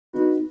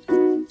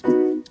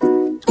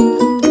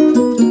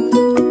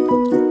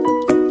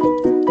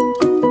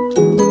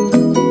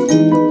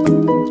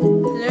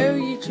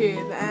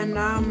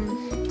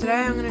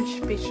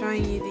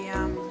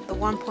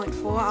1.4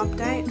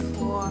 update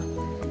for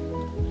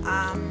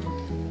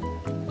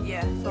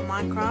for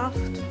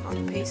Minecraft on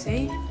the PC.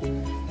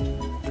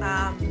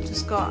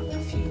 Just got a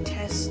few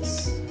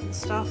tests and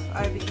stuff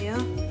over here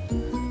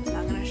that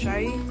I'm going to show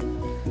you.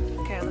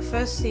 Okay, well, the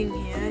first thing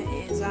here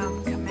is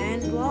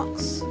command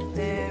blocks.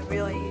 They're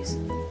really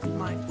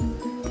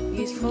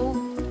useful.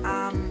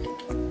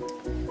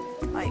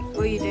 Like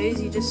what you do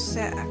is you just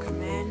set a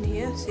command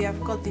here. See,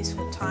 I've got this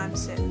for time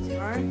set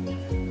 0.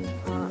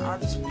 I'll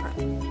just press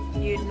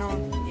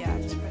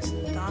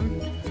the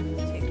done.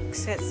 So it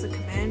sets the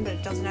command, but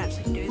it doesn't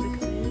actually do the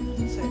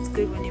command. So it's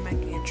good when you're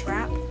making a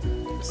trap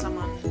for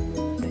someone.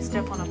 They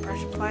step on a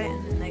pressure plate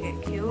and then they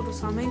get killed or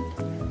something.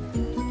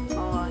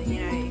 Or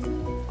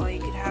you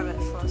could have it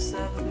for a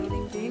server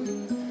building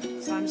thing.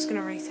 So I'm just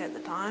gonna reset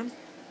the time.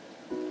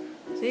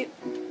 See,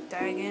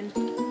 day again.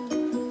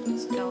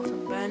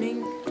 Skeleton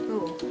burning.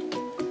 Ooh,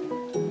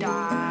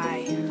 die.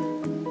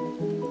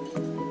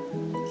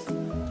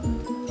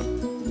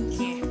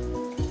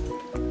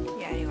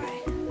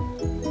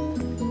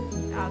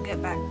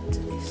 Get back to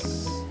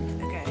this.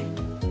 Okay.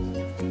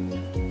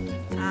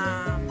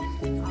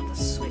 I'll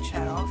just switch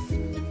that off.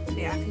 So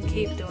yeah, I can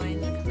keep doing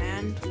the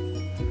command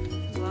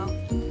as well.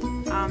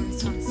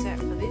 This one's set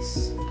for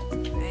this.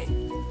 Okay.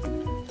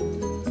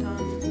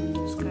 Done.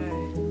 Let's go.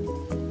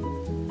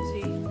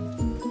 See,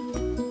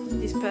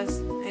 this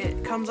person.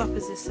 It comes up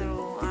as this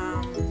little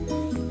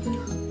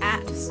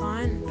at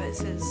sign, but it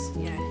says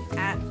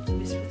at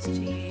whispers to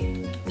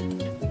you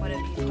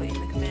whatever you put in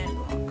the command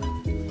block.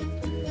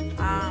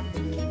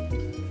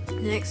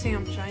 The next thing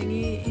I'm showing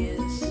you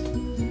is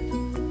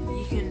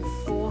you can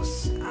force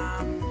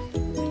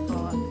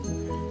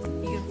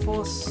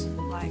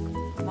like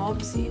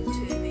mobs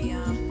into the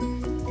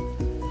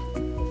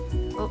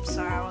oops,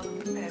 sorry, I wasn't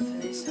prepared for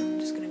this. I'm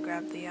just gonna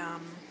grab the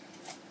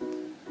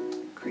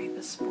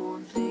creeper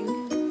spawn thing.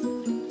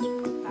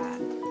 Put that.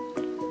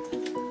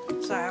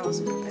 Sorry, I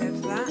wasn't prepared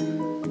for that.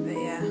 But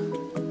yeah.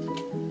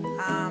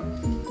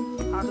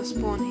 I'll just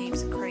spawn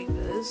heaps of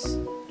creepers.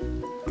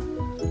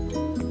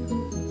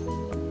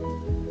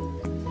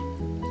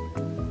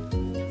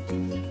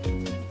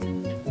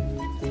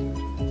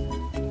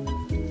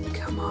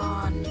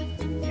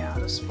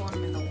 Spawn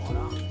them in the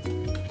water.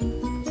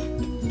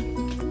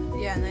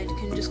 Yeah, and they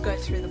can just go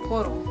through the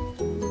portal.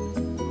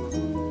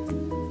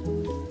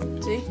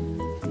 See?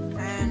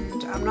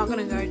 And I'm not going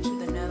to go to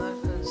the nether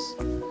because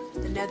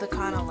the nether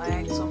kind of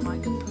lags on my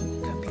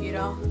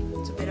computer.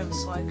 It's a bit of a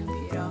slow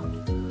computer.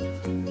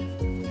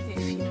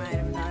 If you may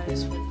have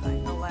noticed with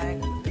like the lag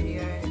of the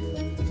video.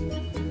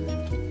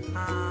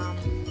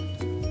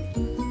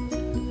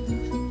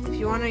 If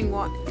you're wondering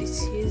what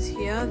this is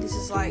here, this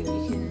is like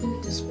you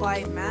can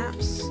display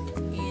maps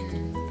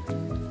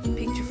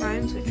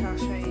frames, which I'll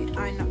show you.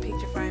 Not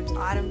picture frames,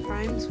 item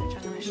frames, which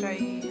I'm going to show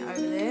you over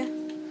there.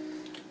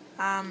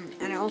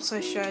 And it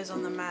also shows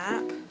on the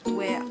map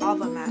where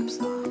other maps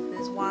are.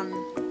 There's one.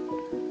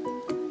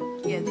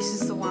 Yeah, this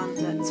is the one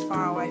that's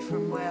far away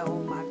from where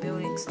all my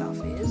building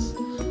stuff is.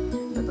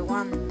 But the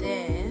one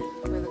there,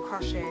 where the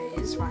crosshair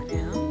is right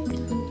now,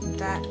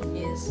 that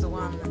is the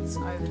one that's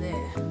over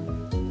there.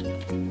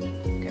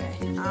 Okay.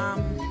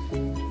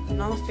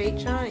 Another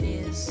feature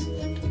is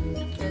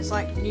there's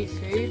like new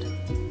food.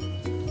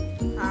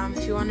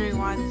 If you're wondering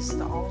why there's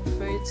the old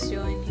food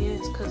still in here,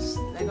 it's because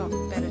they got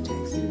better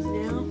textures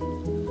now.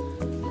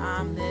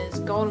 There's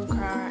golden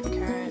carrot,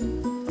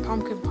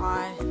 pumpkin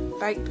pie,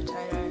 baked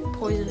potato,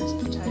 poisonous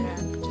potato,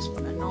 and just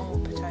a normal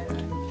potato.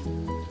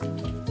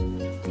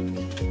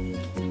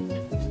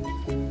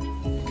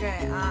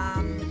 Okay,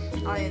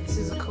 oh yeah, this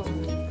is a cool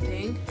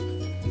thing.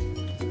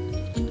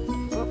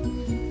 Oh,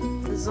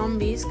 the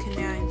zombies can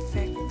now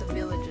infect the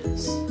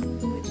villagers,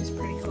 which is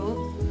pretty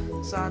cool.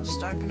 So I'll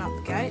just open up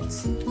the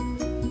gates.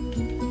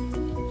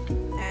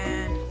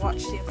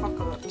 Watch the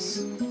apocalypse.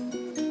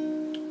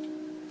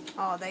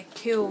 Oh, they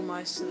kill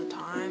most of the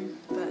time,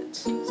 but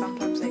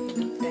sometimes they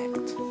can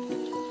infect.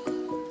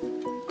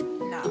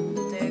 No,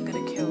 they're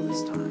gonna kill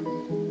this time.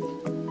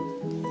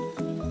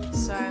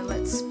 So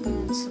let's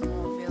spawn some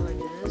more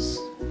villagers.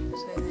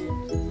 So then,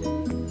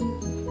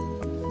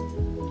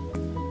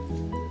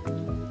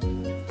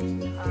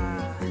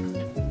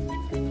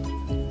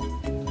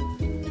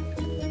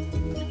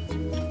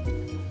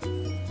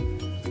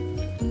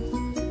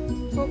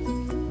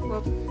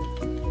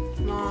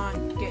 come on,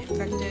 get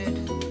infected.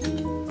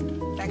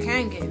 They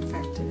can get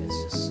infected, it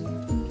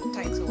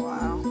takes a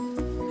while,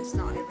 and it's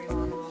not every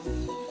one of them.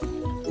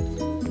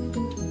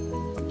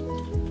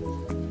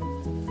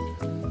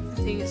 I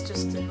think it's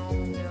just the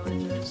normal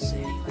villagers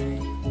anyway.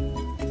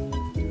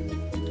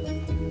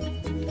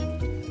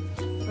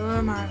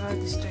 Oh my god,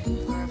 this is taking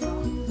forever.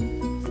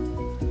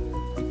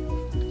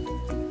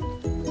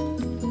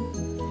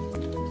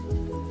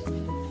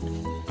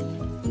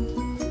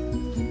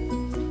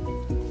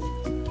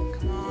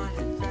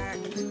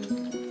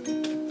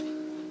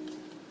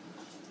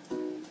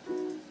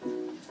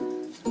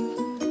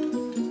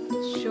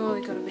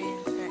 Surely got to be an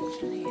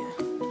infection here.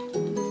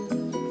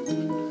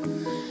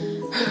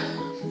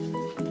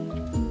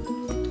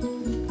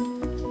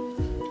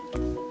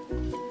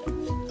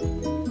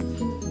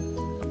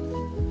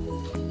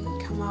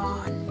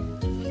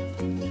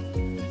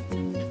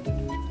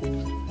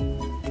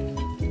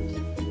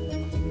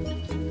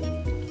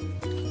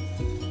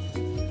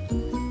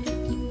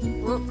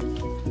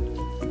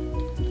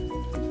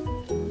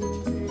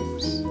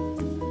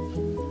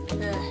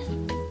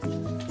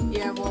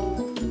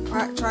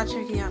 try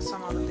checking out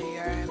some other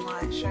video, it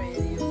might show you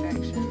the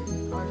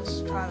infection. I'll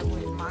just try the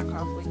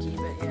Minecraft wiki,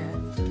 but yeah,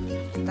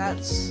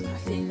 that's a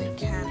thing that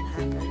can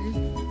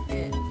happen.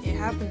 It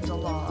happens a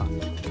lot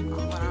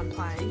when I'm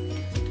playing,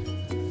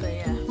 but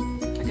yeah.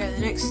 Okay, the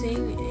next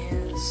thing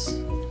is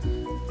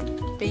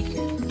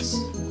beacons.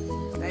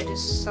 They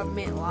just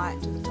submit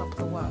light to the top of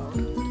the world.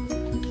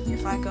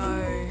 If I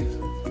go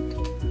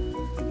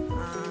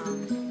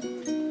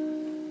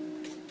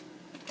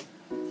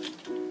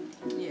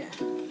yeah,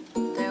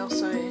 they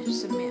also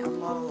submit a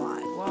lot of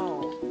light.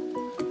 Whoa,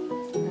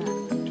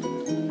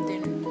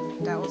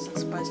 that wasn't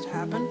supposed to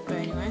happen, but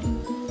anyway,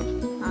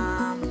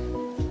 I'm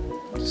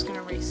just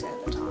gonna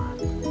reset the time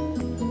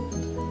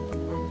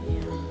on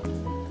here.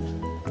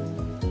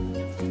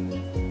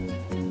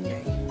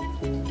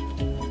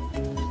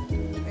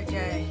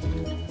 Okay,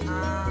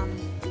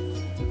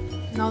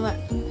 another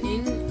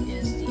thing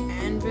is the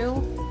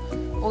anvil.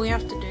 All you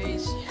have to do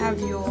is have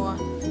your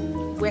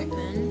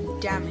weapon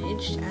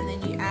damaged, and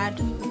then you add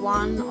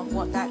one of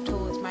what that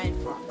tool is made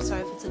from. So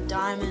if it's a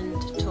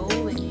diamond tool,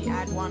 then you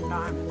add 1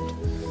 diamond.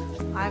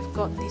 I've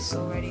got this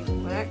already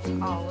worked.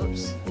 Oh,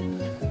 whoops.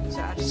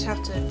 So I just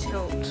have to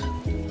tilt.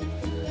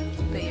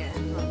 But yeah,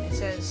 look, it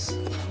says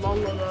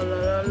lol.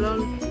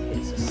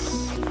 It's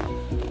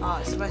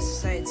it's supposed to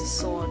say it's a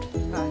sword,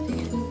 but I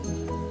think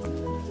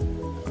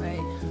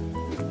wait.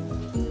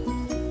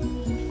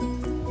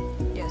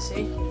 Yeah,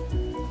 see?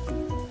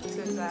 It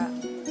says that.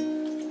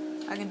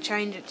 I can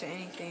change it to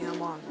anything I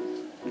want.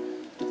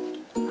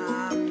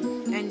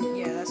 And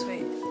yeah, that's where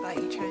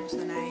you change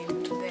the name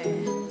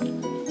there.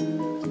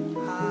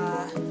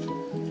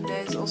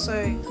 There's also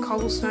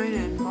cobblestone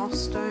and moss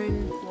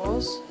stone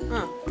walls.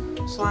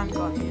 Slime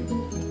got in.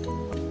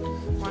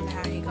 Wonder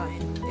how he got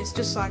in. It's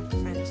just like the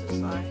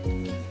fences though.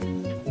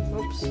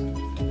 Oops.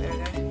 There we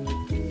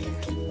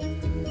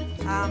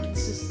go.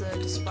 This is the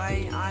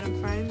display item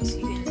frames.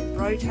 You can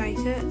rotate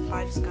it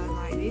by just going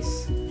like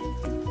this.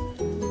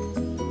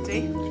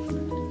 See?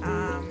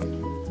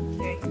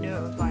 Yeah, you can do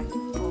it with like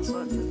all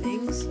sorts of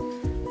things,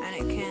 and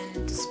it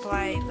can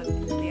display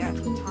the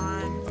actual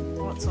time,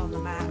 what's on the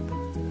map,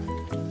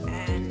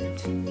 and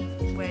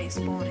where your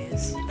spawn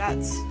is.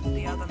 That's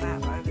the other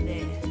map over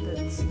there.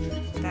 That's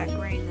that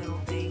green little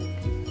thing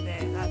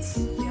there. That's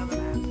the other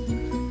map.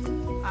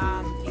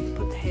 You can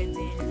put the heads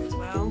in as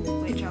well,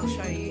 which I'll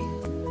show you.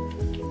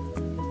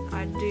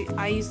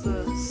 I use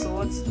the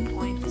swords to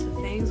point to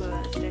things, or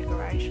that's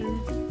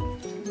decoration.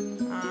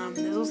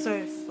 There's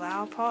also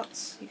flower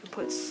pots. You can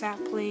put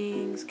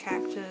saplings,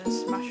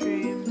 cactus,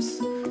 mushrooms,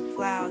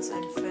 flowers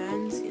and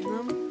ferns in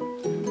them.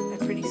 They're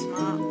pretty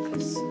smart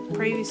because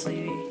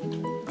previously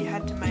you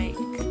had to make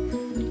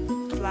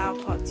flower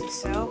pots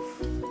yourself.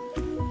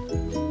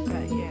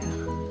 But yeah,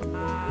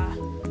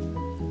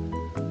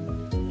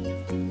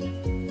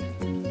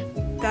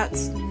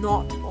 that's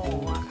not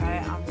all, okay?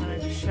 I'm going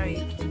to just show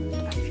you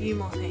a few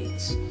more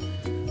things.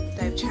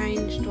 They've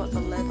changed what the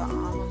leather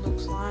armor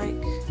looks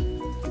like,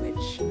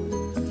 which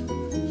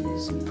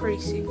is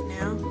pretty sick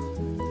now.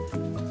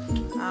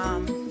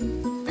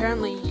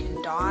 Apparently you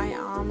can dye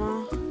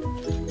armor. I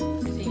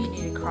think you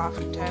need a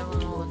crafting table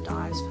and all the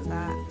dyes for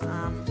that.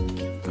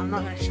 I'm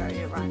not going to show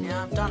you it right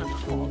now. I've done it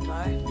before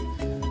though.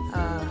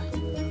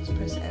 Let's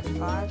press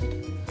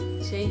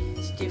F5. See,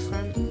 it's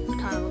different. It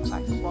kind of looks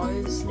like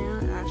clothes now.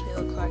 It actually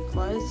looks like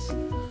clothes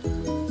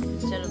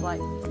instead of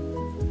like,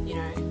 you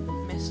know,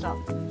 messed up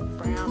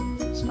brown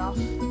stuff.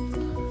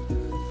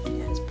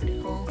 Yeah, it's pretty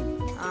cool.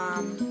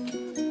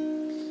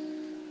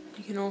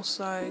 You can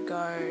also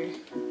go,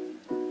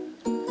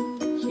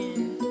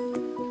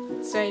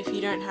 say if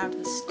you don't have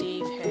the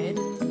Steve head,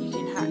 you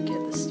can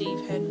get the Steve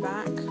head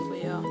back for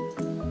your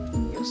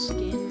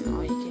skin,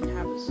 or you can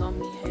have a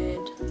zombie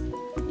head.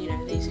 You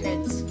know, these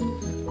heads.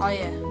 Oh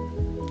yeah,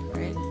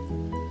 right.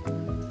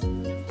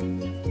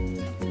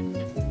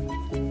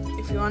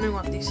 If you're wondering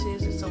what this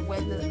is, it's a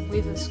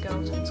wither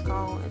skeleton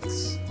skull.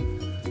 It's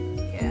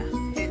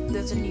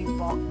there's a new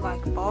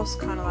boss,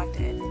 kind of like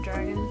the Ender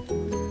Dragon.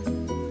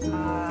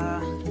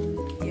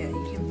 Yeah,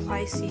 you can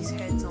place these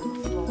heads on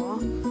the floor.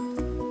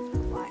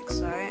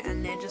 So,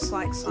 and they're just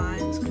like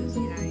signs because,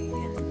 you know, you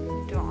can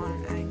do it on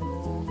an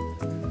angle,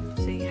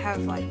 so you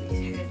have like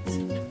these heads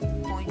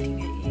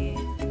pointing at you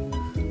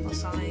or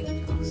something,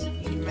 or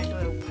you can make a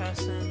little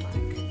person,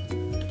 like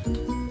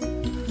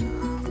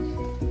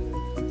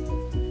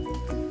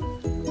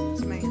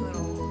let's make a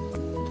little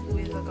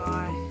wither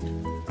guy.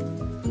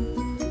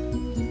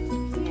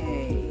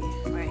 Yay,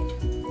 wait,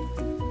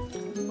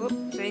 whoop,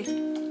 see,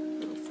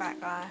 little fat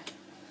guy.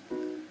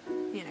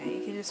 You know,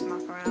 you can just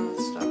muck around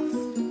with stuff.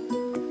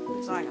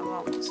 There's like a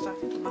lot of stuff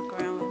you can muck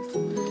around with.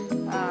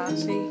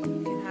 See, you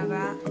can have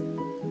that.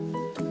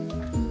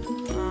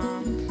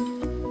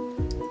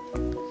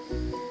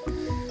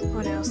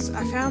 What else?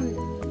 I found,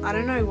 I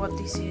don't know what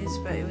this is,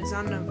 but it was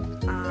under,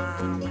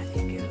 I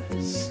think it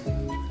was,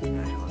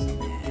 no, it wasn't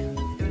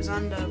there. It was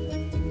under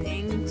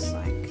things,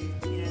 like,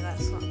 you know,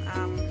 that's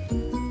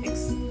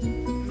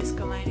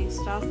miscellaneous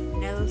stuff,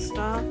 nether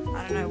star.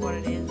 I don't know what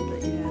it is,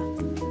 but yeah.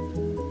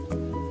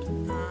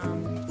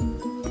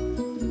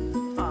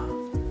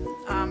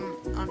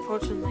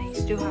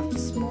 still have to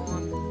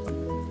spawn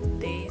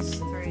these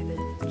through the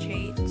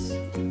cheats.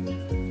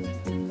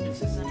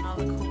 This is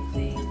another cool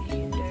thing you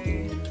can do.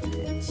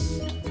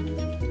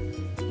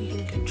 You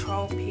can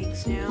control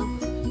pigs now.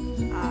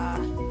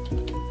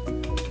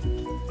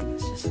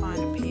 Let's just find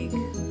a pig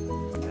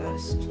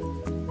first.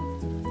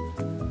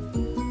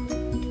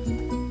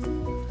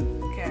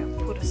 Okay,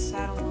 put a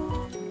saddle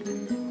on and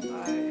then we'll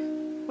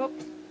go. Whoop.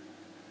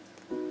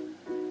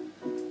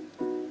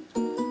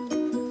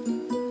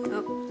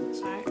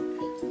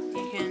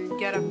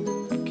 Get a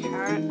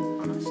carrot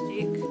on a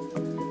stick,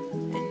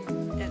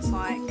 and it's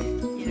like,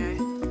 you know,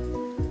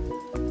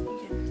 you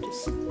can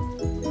just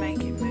make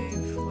it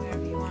move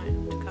wherever you want it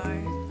to go.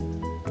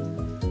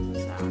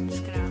 So I'm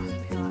just gonna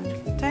be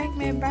like, take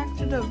me back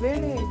to the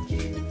village.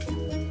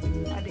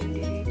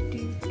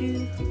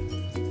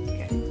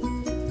 Okay.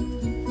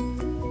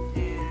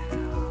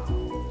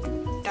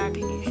 Now,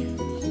 dabbing you.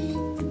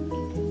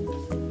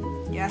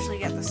 You actually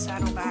get the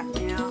saddle back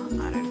now.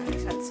 I don't know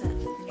if that's a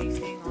new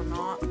thing or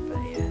not,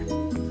 but yeah.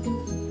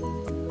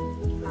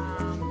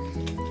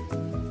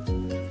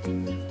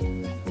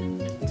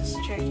 Just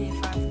checking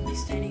if I've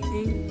missed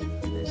anything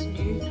that's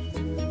new.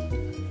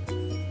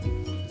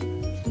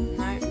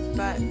 No,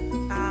 but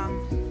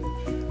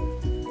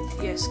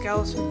yeah,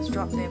 skeletons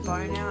drop their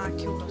bow now. I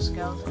killed a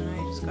skeleton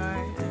ages ago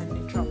and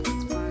it dropped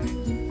its bow.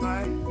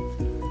 But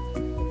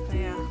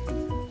yeah,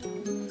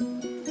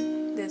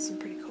 there's some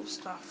pretty cool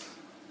stuff.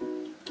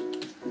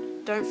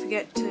 Don't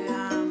forget to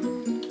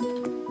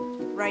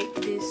rate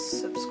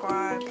this,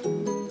 subscribe,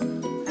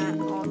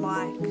 or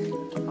like,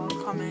 or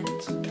comment.